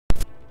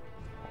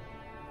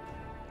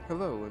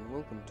Hello and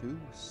welcome to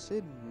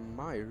Sid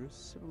Meier's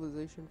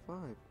Civilization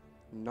 5.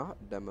 Not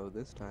demo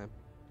this time.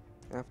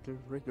 After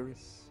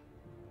rigorous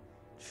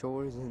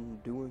chores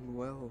and doing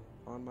well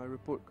on my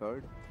report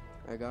card,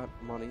 I got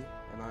money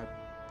and I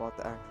bought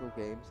the actual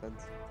game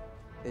since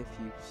if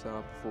you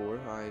saw before,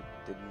 I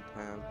didn't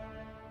have...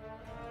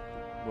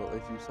 Well,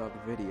 if you saw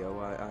the video,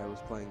 I was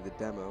playing the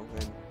demo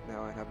and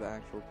now I have the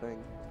actual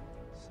thing.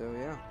 So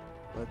yeah,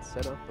 let's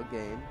set up a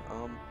game.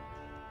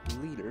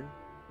 Leader,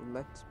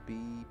 let's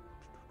be...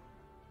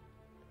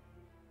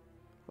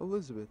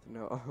 Elizabeth.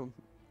 No,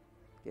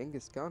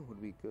 Genghis Khan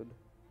would be good.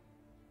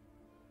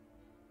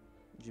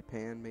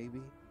 Japan,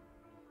 maybe.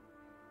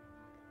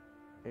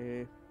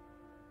 Eh,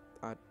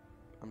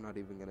 I'm not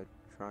even gonna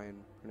try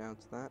and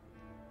pronounce that.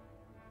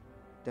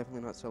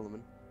 Definitely not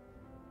Solomon.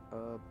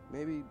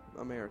 Maybe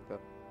America.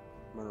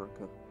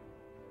 America.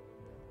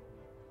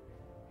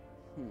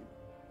 Hmm.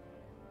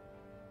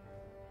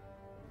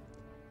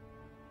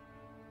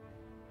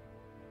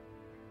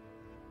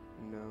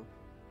 No.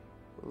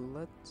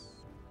 Let's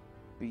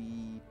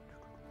be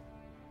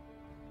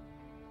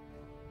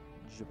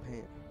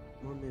Japan.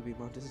 Or maybe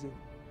Montezuma.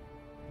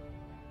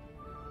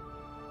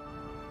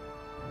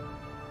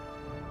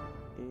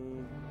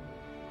 And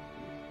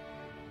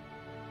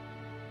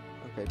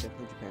okay,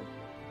 definitely Japan.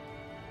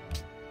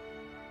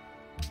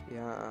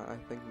 Yeah, I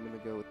think I'm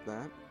gonna go with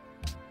that.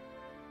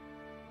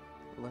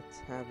 Let's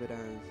have it as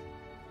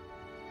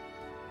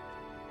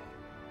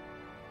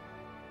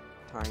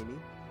tiny.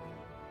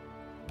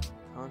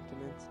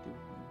 Continents, do we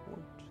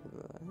want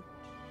that?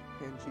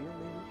 Pangea,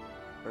 maybe?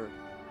 Or...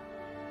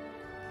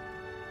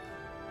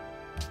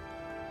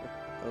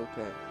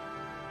 okay.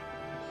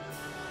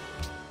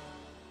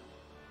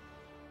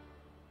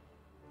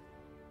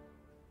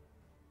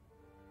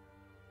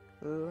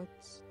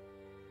 Let's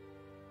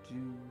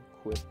do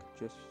quick,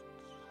 just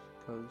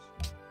cause.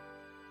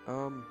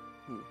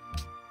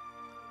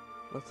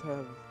 Let's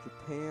have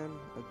Japan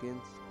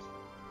against,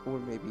 or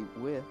maybe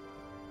with,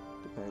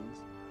 depends.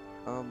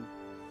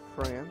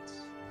 France.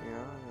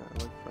 Yeah,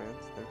 I like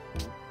France, they're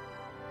cool.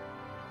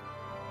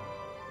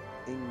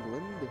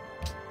 England.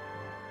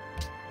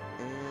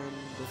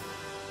 And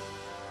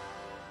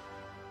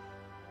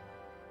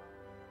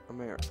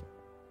America.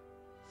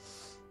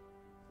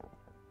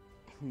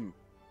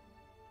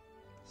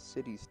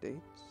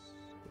 City-states.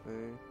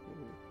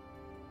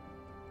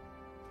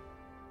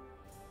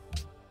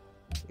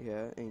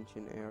 Yeah,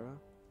 ancient era.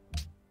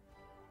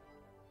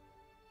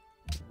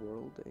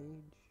 World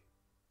age.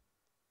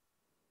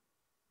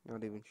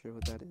 Not even sure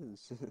what that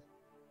is.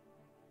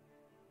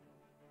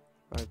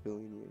 5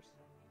 billion years.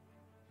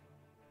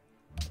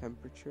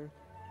 Temperature.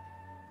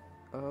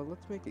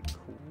 Let's make it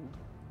cold.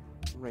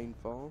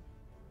 Rainfall.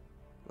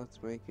 Let's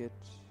make it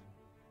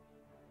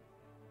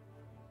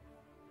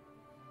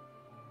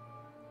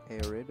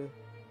arid.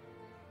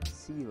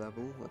 Sea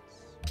level.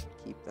 Let's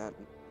keep that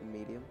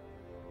medium.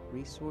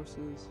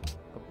 Resources.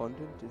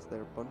 Abundant. Is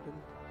there abundant?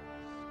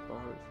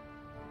 Scars.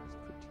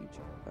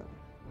 Strategic.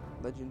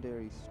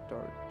 Legendary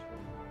start.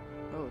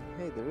 Oh,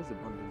 hey, there is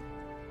abundant.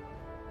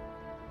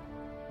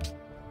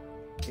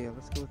 Yeah,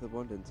 let's go with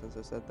abundant since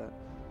I said that.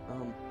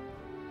 Oh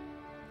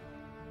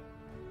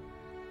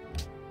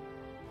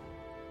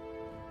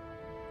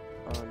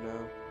no.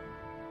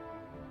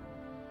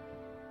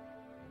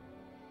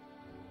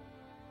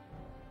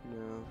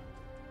 No.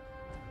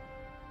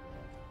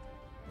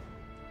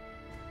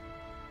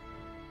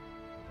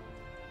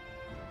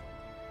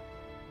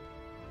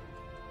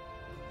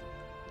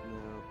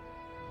 No.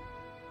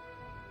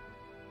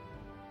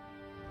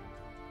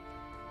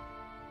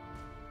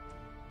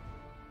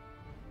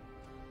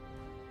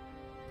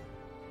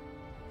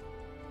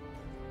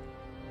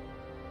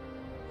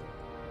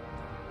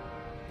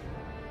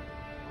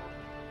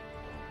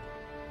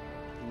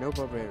 No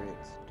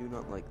barbarians. Do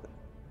not like them.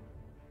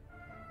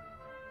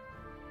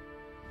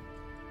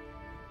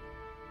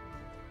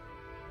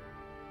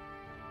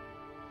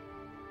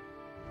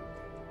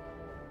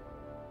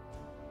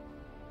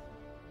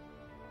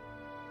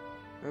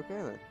 Okay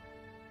then.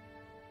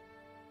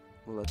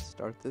 Well, let's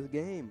start this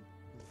game.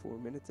 4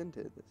 minutes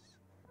into this.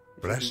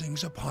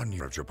 Blessings upon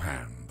you,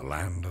 Japan, the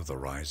land of the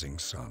rising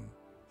sun.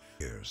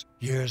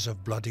 Years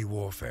of bloody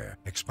warfare,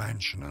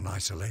 expansion and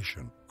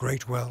isolation,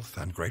 great wealth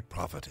and great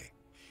poverty.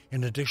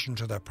 In addition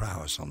to their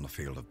prowess on the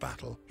field of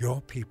battle, your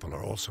people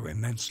are also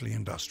immensely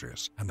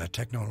industrious, and their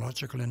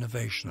technological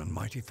innovation and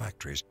mighty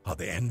factories are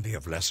the envy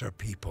of lesser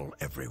people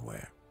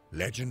everywhere.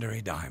 Legendary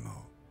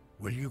Daimyo,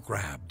 will you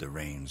grab the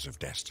reins of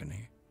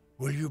destiny?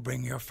 Will you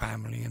bring your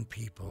family and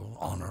people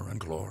honor and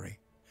glory?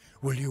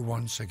 Will you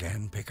once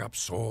again pick up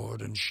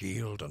sword and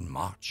shield and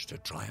march to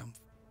triumph?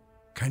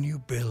 Can you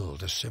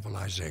build a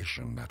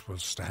civilization that will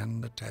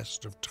stand the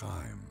test of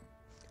time?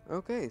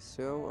 Okay,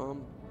 so,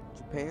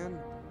 Japan,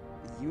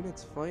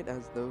 units fight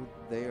as though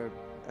they are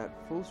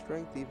at full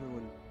strength even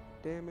when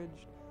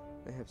damaged.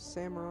 They have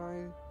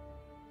samurai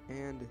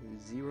and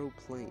 0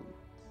 planes.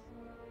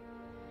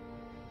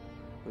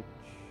 Which,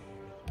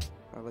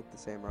 I like the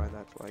samurai,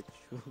 that's why I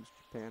chose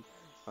Japan.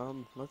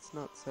 Let's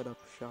not set up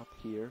shop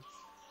here.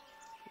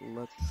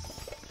 let's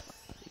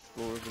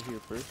explore over here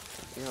first.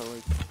 Yeah,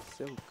 like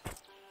silk.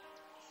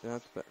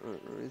 That's better.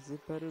 Or is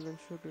it better than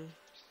sugar?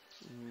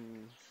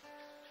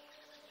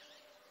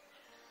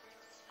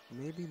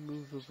 Maybe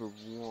move over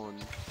one.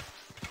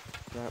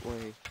 That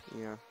way,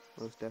 yeah,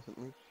 most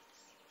definitely.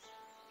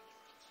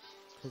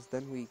 Because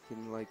then we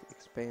can, like,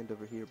 expand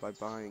over here by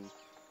buying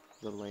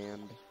the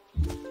land.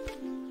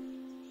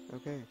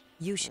 Okay.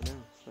 You should. I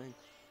know, thanks.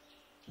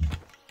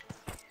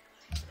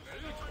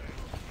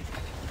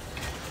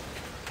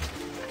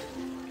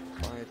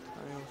 Buy a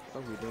tile.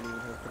 Oh, we don't even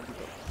have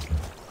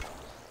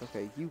 $50.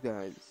 Okay, you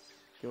guys,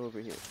 go over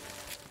here.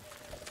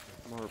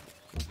 Marble.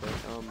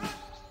 Okay,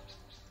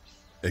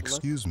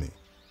 Excuse me.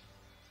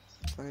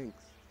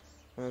 thanks.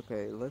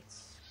 Okay,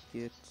 let's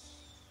get...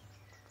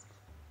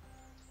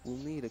 We'll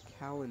need a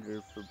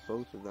calendar for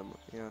both of them.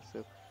 Yeah,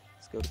 so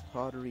let's go to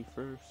pottery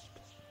first.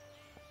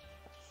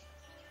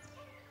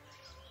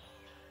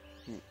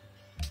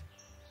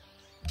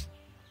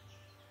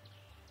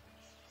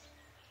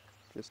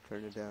 Just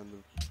turn it down,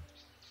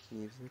 the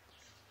music.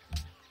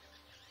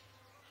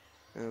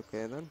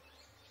 Okay then.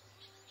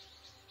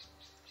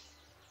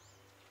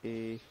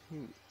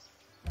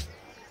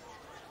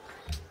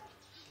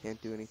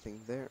 Can't do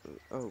anything there.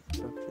 Oh,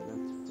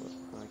 production, that's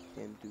what I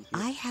can do here.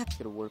 I have.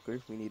 Get a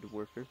worker. We need a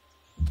worker.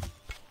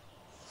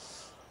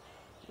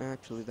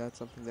 Actually, that's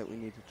something that we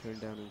need to turn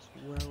down as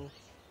well.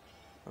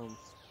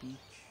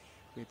 Speech,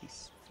 maybe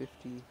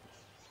 50,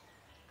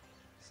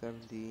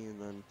 70,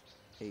 and then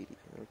 80.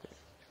 Okay.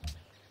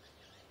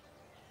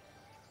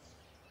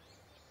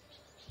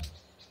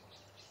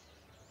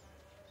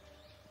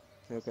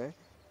 Okay.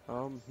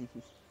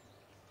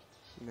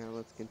 Now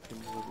let's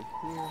continue over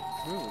here.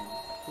 Ruin.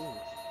 Cool.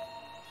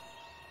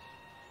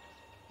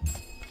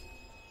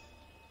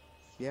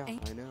 Yeah,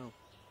 I know.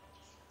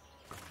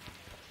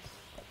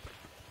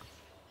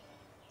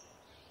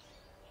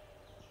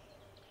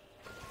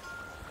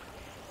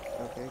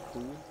 Okay,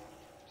 cool.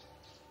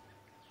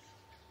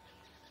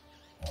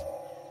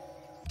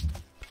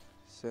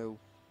 So,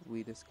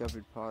 we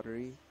discovered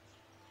pottery,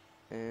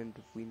 and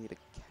we need a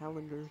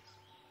calendar,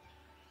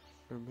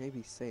 or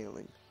maybe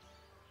sailing.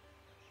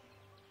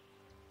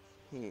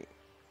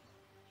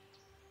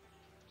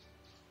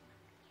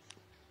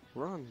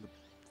 We're on the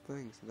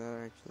thing, so that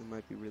actually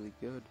might be really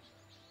good.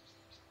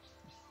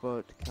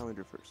 But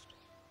calendar first.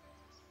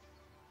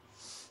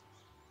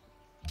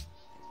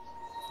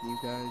 You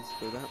guys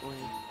go that way.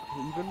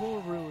 Even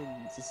more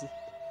ruins.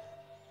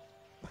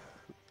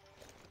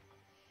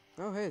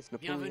 Oh hey, it's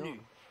Napoleon. Bienvenue.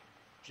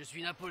 Je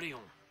suis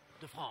Napoléon,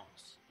 de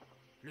France.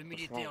 Le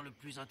militaire le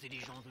plus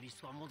intelligent de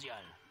l'histoire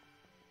mondiale.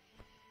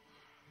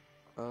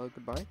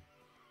 Goodbye.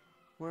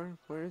 Where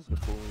is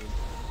Napoleon?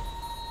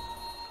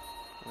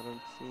 I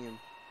don't see him.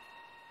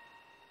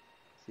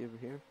 Is he over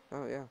here?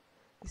 Oh yeah.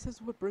 He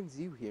says, what brings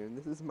you here? And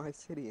this is my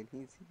city and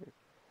he's here.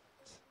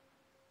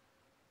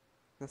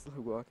 That's like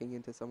walking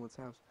into someone's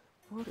house.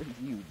 What are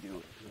you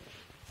doing here?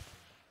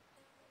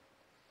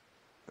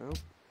 Oh,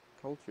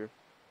 culture.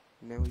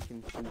 Now we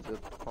can choose a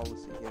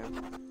policy, yeah.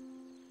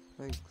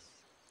 Thanks.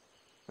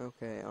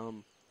 Okay,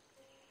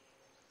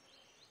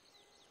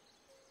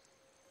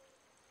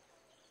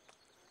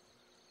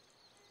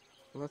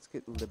 let's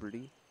get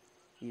liberty.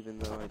 Even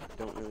though I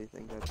don't really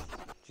think that's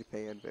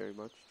Japan very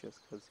much, just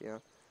cause, yeah.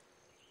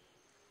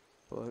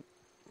 But,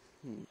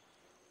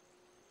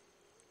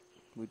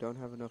 we don't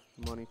have enough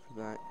money for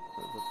that,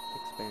 for the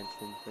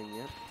expansion thing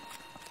yet.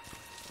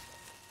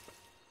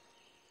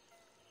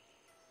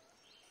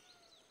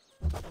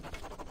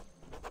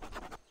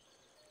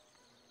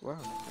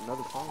 Wow,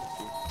 another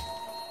policy.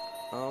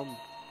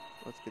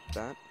 Let's get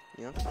that,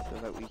 yeah, so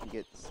that we can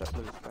get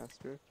settlers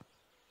faster.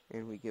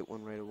 And we get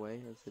one right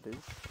away, as it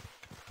is.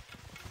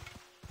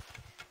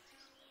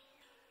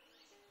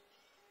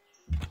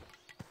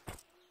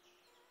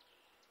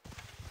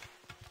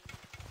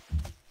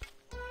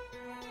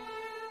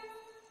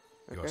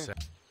 Okay.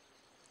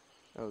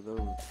 Oh, those.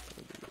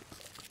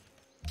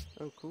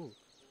 Oh, cool.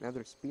 Now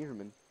they're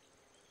spearmen.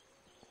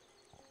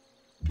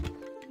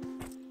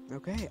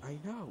 Okay, I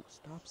know.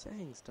 Stop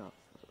saying stuff.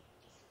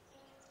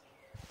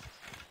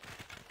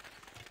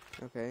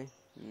 Okay,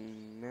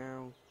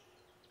 now.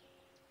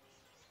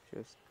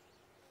 Just.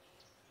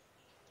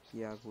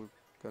 Yeah, we're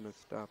gonna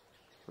stop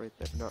right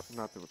there. No,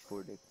 not the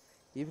recording.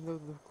 Even though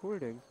the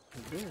recording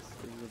of this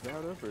is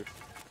about over.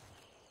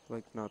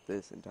 Like, not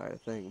this entire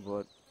thing,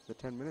 but the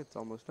 10 minutes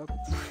almost up.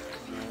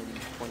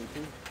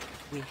 22.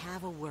 We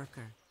have a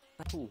worker.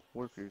 But Cool,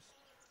 workers.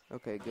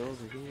 Okay, go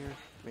over here,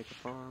 make a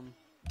farm.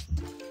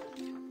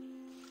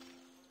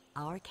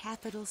 our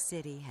capital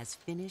city has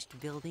finished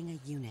building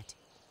a unit.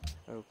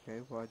 Okay,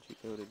 why'd you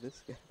go to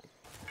this guy?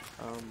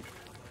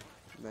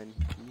 Then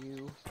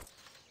you...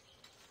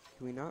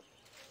 Can we not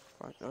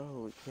find...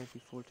 Oh, it can't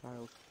be 4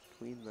 tiles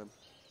between them.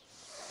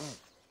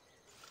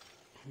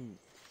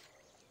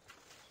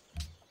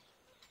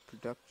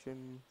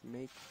 Production,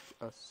 make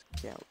a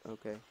scout.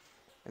 Okay.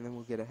 And then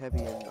we'll get a heavy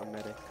and a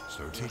medic.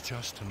 So teach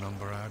us to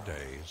number our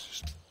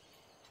days.